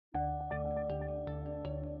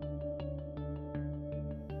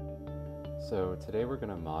So today we're going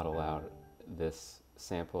to model out this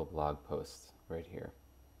sample blog post right here.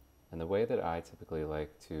 And the way that I typically like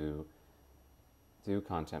to do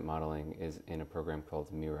content modeling is in a program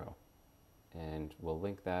called Miro. And we'll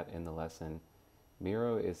link that in the lesson.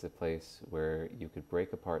 Miro is a place where you could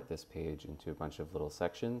break apart this page into a bunch of little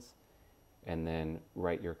sections and then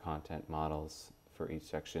write your content models for each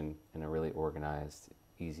section in a really organized,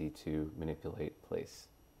 easy to manipulate place.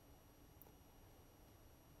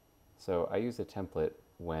 So I use a template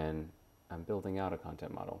when I'm building out a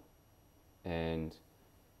content model. And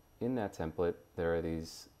in that template, there are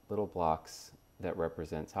these little blocks that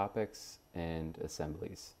represent topics and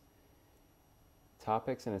assemblies.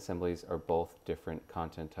 Topics and assemblies are both different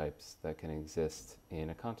content types that can exist in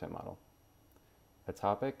a content model. A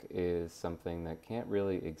topic is something that can't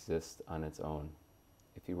really exist on its own.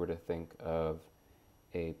 If you were to think of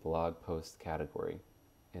a blog post category,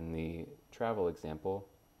 in the travel example,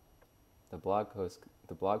 the blog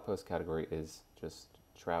post category is just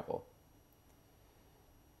travel.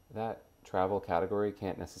 That travel category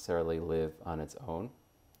can't necessarily live on its own,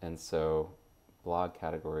 and so blog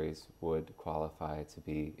categories would qualify to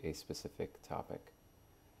be a specific topic.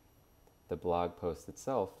 The blog post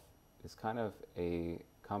itself is kind of a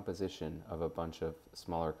composition of a bunch of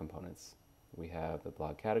smaller components. We have the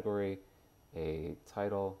blog category, a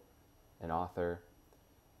title, an author.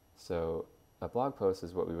 So a blog post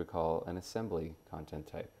is what we would call an assembly content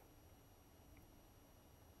type.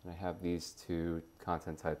 And I have these two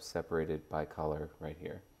content types separated by color right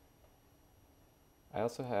here. I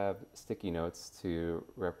also have sticky notes to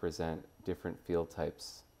represent different field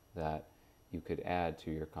types that you could add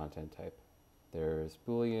to your content type. There's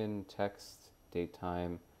Boolean, text, date,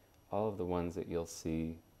 time, all of the ones that you'll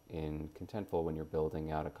see in Contentful when you're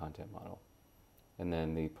building out a content model. And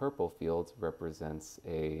then the purple field represents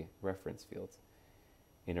a reference field.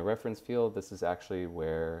 In a reference field, this is actually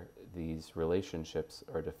where these relationships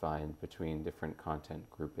are defined between different content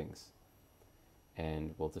groupings.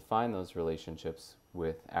 And we'll define those relationships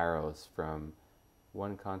with arrows from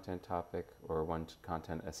one content topic or one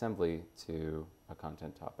content assembly to a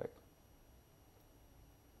content topic.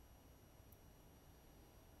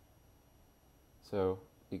 So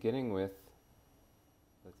beginning with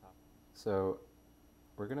the topic. So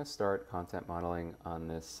we're going to start content modeling on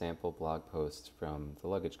this sample blog post from the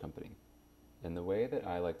luggage company. And the way that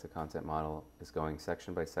I like to content model is going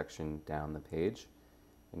section by section down the page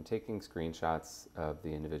and taking screenshots of the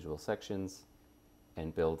individual sections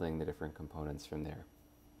and building the different components from there.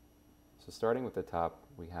 So starting with the top,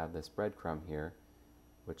 we have this breadcrumb here,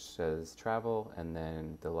 which says travel and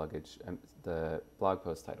then the blog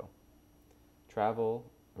post title. Travel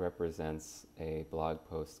represents a blog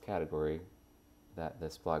post category that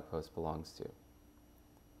this blog post belongs to.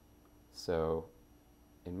 So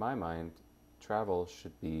in my mind, travel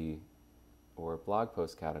should be, or blog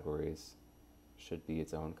post categories should be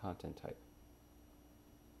its own content type.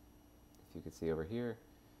 If you could see over here,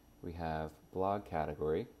 we have blog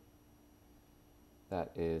category.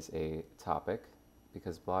 That is a topic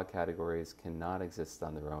because blog categories cannot exist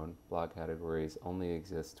on their own. Blog categories only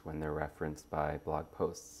exist when they're referenced by blog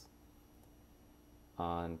posts.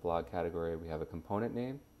 On blog category, we have a component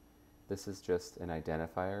name. This is just an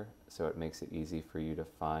identifier, so it makes it easy for you to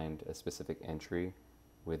find a specific entry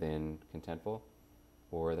within Contentful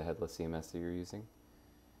or the headless CMS that you're using.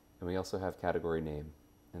 And we also have category name.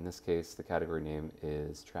 In this case, the category name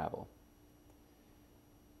is travel.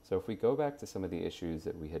 So if we go back to some of the issues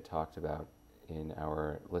that we had talked about in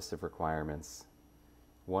our list of requirements,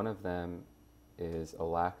 one of them is a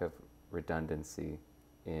lack of redundancy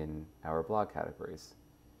in our blog categories.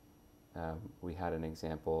 We had an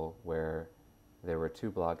example where there were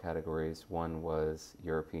two blog categories. One was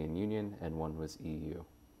European Union and one was EU,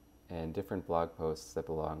 and different blog posts that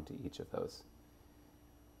belong to each of those.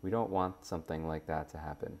 We don't want something like that to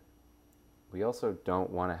happen. We also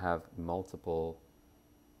don't want to have multiple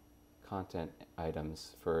content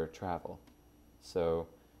items for travel. So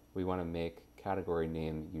we want to make category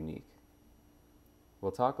name unique.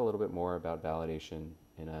 We'll talk a little bit more about validation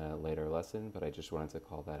in a later lesson, but I just wanted to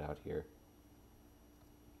call that out here.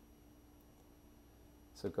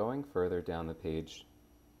 So going further down the page,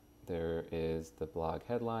 there is the blog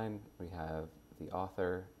headline. We have the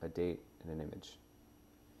author, a date, and an image.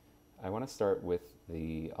 I want to start with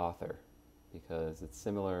the author because it's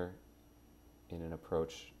similar in an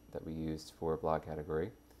approach that we used for blog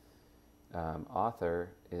category. Author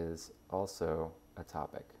is also a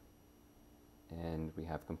topic. And we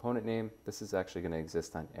have component name. This is actually going to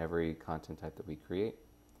exist on every content type that we create.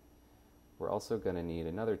 We're also going to need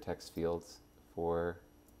another text field for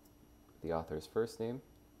the author's first name.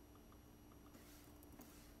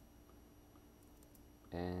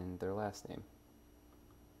 and their last name.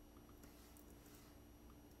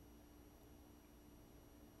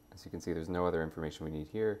 As you can see, there's no other information we need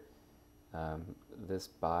here. This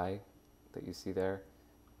by that you see there,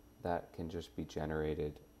 that can just be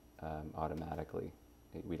generated automatically.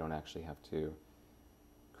 We don't actually have to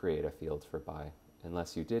create a field for by,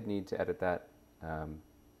 unless you did need to edit that. And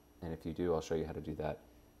if you do, I'll show you how to do that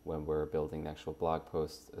when we're building the actual blog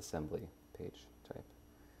post assembly page type.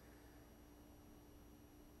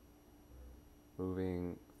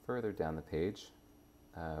 Moving further down the page,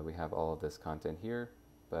 we have all of this content here,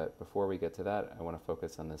 but before we get to that, I want to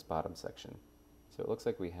focus on this bottom section. So it looks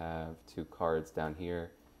like we have two cards down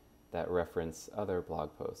here that reference other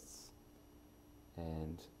blog posts.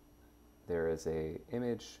 And there is a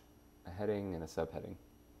image, a heading, and a subheading.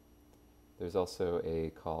 There's also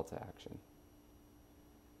a call to action.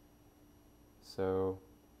 So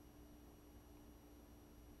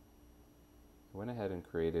I went ahead and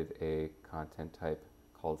created a content type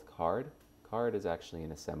called card. Card is actually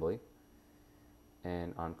an assembly.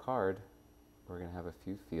 And on card, we're going to have a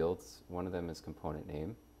few fields. One of them is component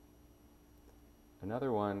name.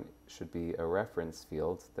 Another one should be a reference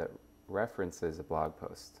field that references a blog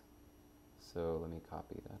post. So let me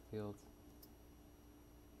copy that field.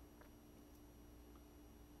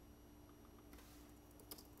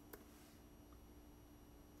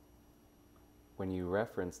 When you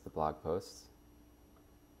reference the blog post,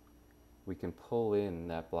 we can pull in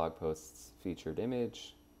that blog post's featured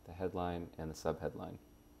image, the headline, and the subheadline.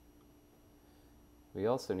 We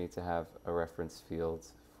also need to have a reference field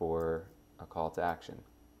for a call to action.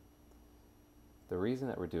 The reason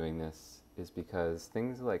that we're doing this is because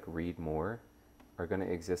things like read more are going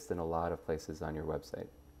to exist in a lot of places on your website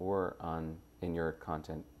or in your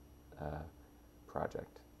content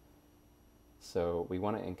project. So we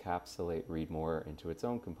want to encapsulate read more into its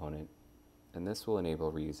own component, and this will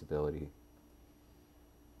enable reusability.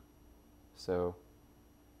 So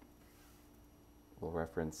we'll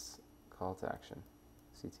reference call to action,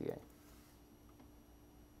 CTA.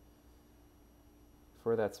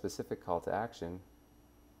 For that specific call to action,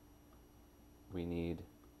 we need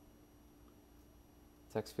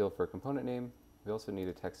a text field for component name. We also need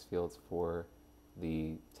a text field for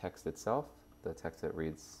the text itself, the text that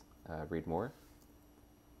reads read more,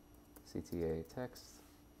 CTA text.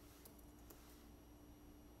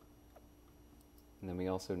 And then we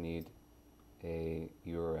also need a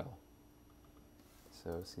URL.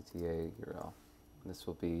 So CTA URL. And this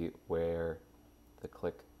will be where the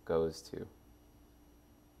click goes to.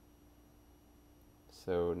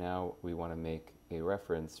 So now we want to make a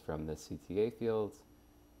reference from the CTA field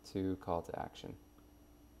to call to action.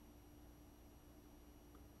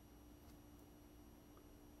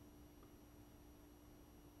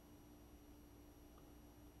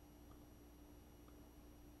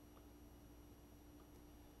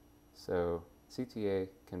 So CTA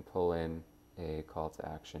can pull in a call to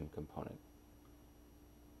action component.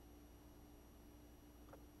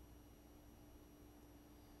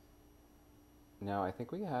 Now I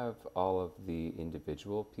think we have all of the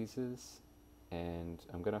individual pieces, and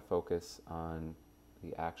I'm going to focus on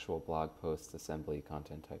the actual blog post assembly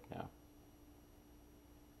content type now.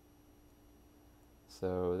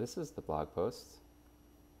 So this is the blog post.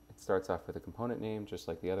 It starts off with a component name just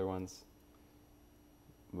like the other ones.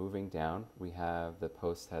 Moving down, we have the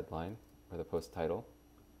post headline, or the post title.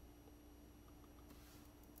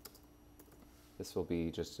 This will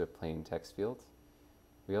be just a plain text field.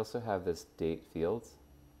 We also have this date field.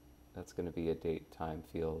 That's going to be a date time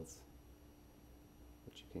field,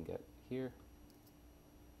 which you can get here.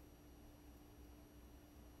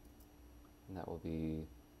 And that will be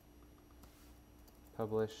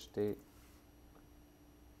publish date.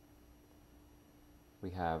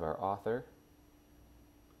 We have our author.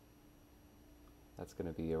 That's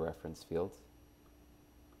going to be a reference field.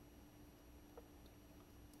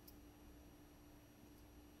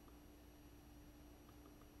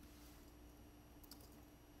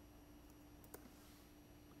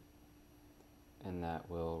 And that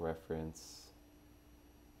will reference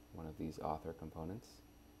one of these author components.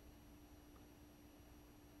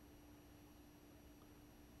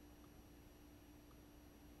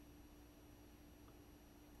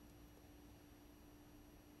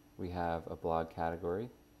 We have a blog category.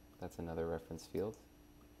 That's another reference field.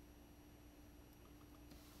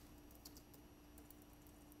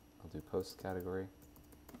 I'll do post category.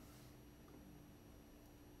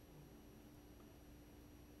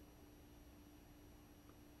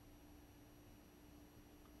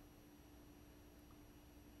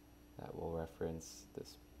 That will reference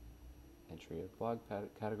this entry of blog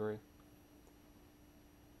category.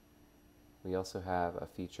 We also have a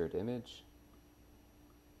featured image.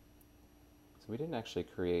 So we didn't actually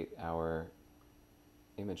create our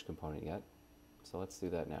image component yet, so let's do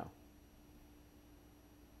that now.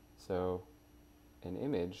 So an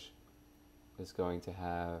image is going to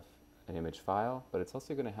have an image file, but it's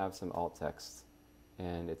also going to have some alt text.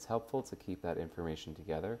 And it's helpful to keep that information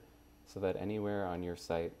together so that anywhere on your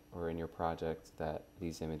site or in your project that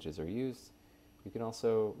these images are used, you can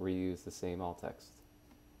also reuse the same alt text.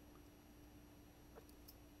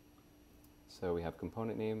 So we have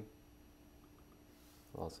component name,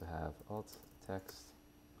 we'll also have alt text,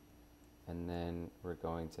 and then we're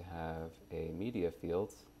going to have a media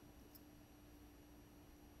field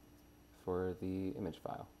for the image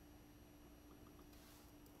file.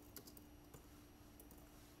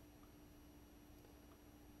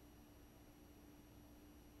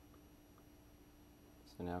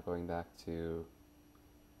 So now going back to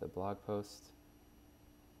the blog post,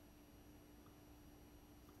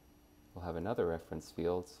 we'll have another reference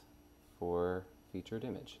field for featured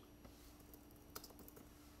image.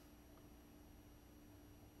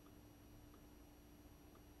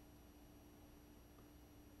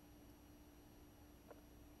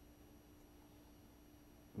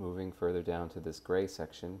 Moving further down to this gray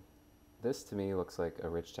section, this to me looks like a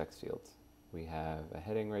rich text field. We have a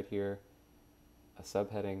heading right here, a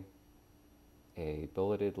subheading, a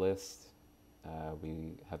bulleted list,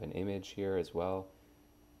 we have an image here as well,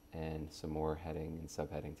 and some more heading and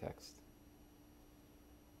subheading text.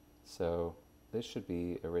 So this should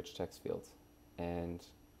be a rich text field. And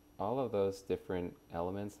all of those different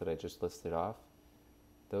elements that I just listed off,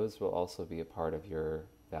 those will also be a part of your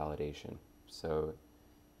validation. So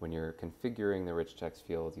when you're configuring the rich text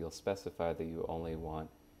field, you'll specify that you only want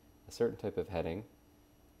a certain type of heading,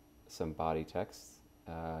 some body text,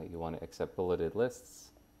 you want to accept bulleted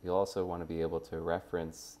lists. You'll also want to be able to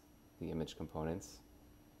reference the image components.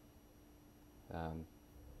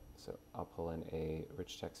 So I'll pull in a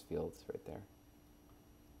rich text field right there.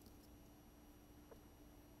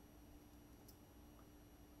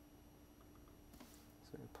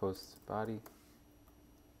 So post body.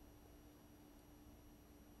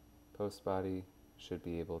 Post body should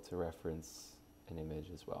be able to reference an image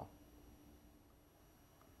as well.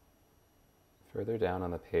 Further down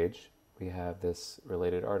on the page, we have this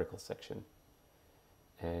related articles section.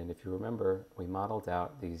 And if you remember, we modeled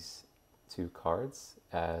out these two cards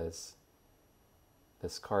as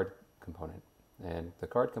this card component. And the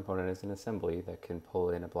card component is an assembly that can pull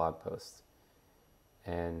in a blog post.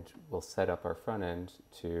 And we'll set up our front end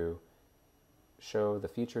to show the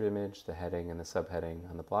featured image, the heading, and the subheading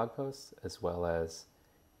on the blog post, as well as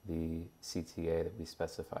the CTA that we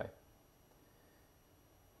specify.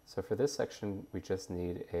 So for this section, we just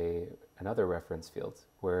need another reference field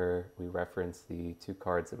where we reference the two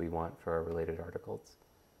cards that we want for our related articles.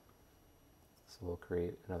 So we'll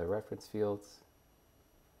create another reference field,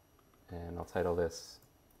 and I'll title this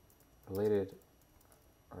Related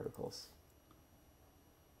Articles.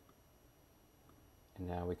 And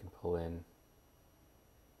now we can pull in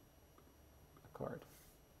a card.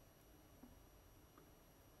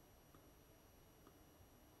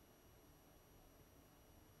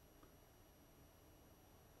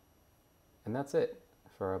 And that's it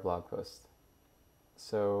for our blog post.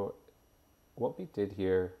 So what we did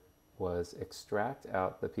here was extract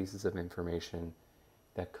out the pieces of information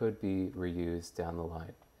that could be reused down the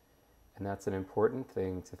line. And that's an important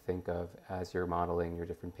thing to think of as you're modeling your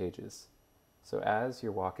different pages. So as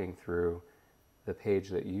you're walking through the page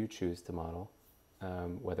that you choose to model,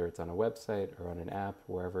 whether it's on a website or on an app,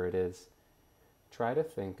 wherever it is, try to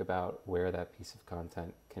think about where that piece of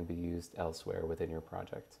content can be used elsewhere within your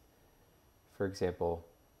project. For example,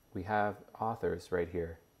 we have authors right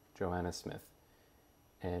here, Joanna Smith,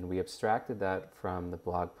 and we abstracted that from the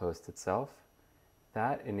blog post itself.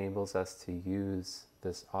 That enables us to use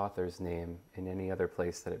this author's name in any other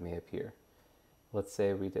place that it may appear. Let's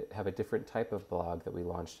say we have a different type of blog that we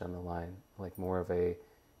launched down the line, like more of a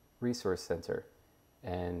resource center,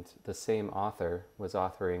 and the same author was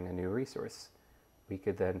authoring a new resource. We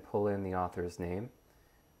could then pull in the author's name,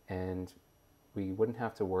 and we wouldn't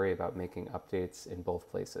have to worry about making updates in both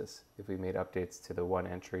places. If we made updates to the one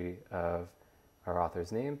entry of our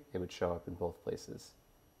author's name, it would show up in both places.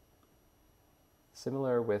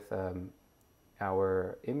 Similar with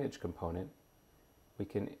our image component, we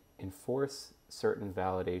can enforce certain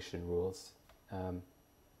validation rules.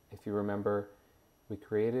 If you remember, we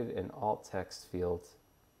created an alt text field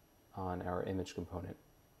on our image component.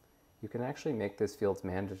 You can actually make this field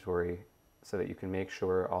mandatory so that you can make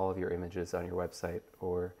sure all of your images on your website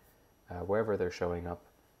or wherever they're showing up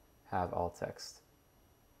have alt text.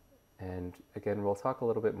 And again, we'll talk a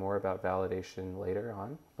little bit more about validation later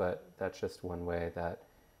on, but that's just one way that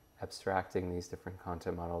abstracting these different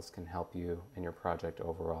content models can help you in your project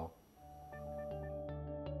overall.